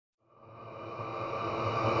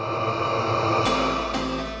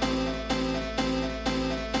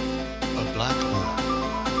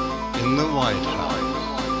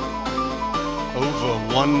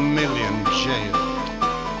1 million jailed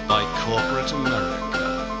by corporate America,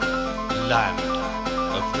 land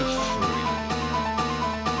of the free.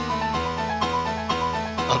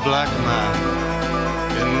 A black man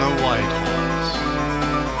in the White House.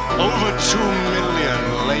 Over 2 million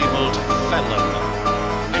labeled felon,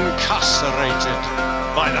 incarcerated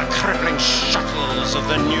by the crippling shackles of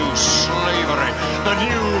the new slavery, the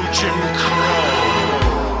new Jim Crow.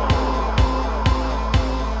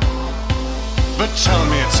 But tell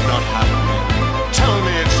me it's not happening. Tell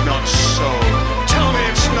me it's not so. Tell me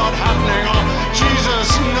it's not happening. Oh, Jesus,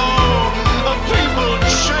 no. A people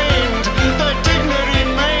chained, their dignity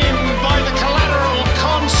maimed by the collateral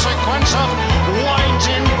consequence of white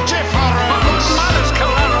indifference. But what matters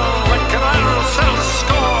collateral when collateral sells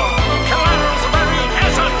score? Collateral's the very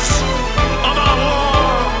essence of our war.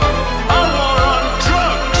 Our war on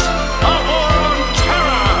drugs. Our war on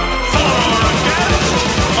terror. For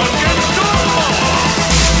or against all.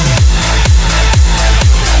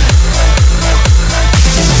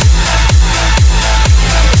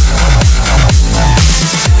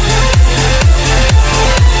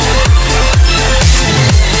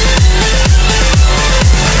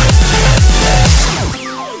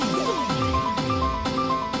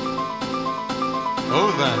 Oh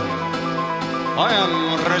then, I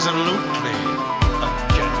am resolutely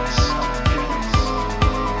against.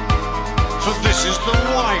 For this is the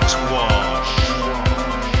whitewash,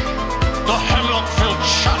 the hemlock-filled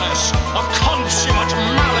chalice of consummate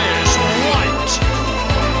malice, white.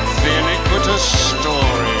 The iniquitous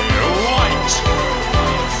story, white.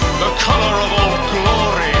 The color of all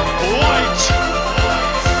glory, white.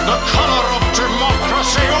 The color of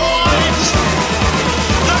democracy, white.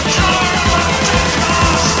 The color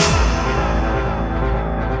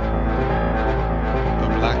of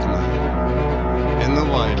black man in the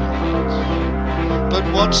White House. But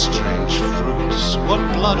what strange fruits, what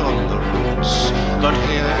blood on the roots. But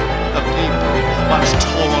here a people once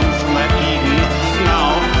torn from their Eden,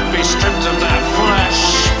 now be stripped of their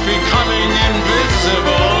flesh, becoming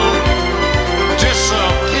invisible,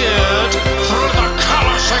 disappeared through the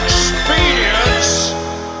callous expedience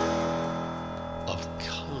of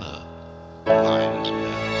color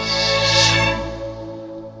blindness.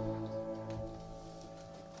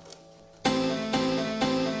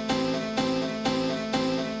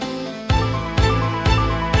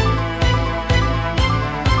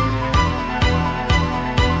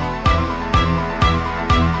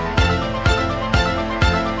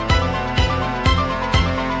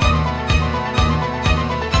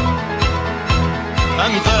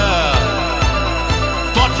 And there,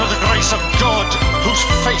 but for the grace of God, whose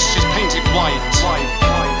face is painted white,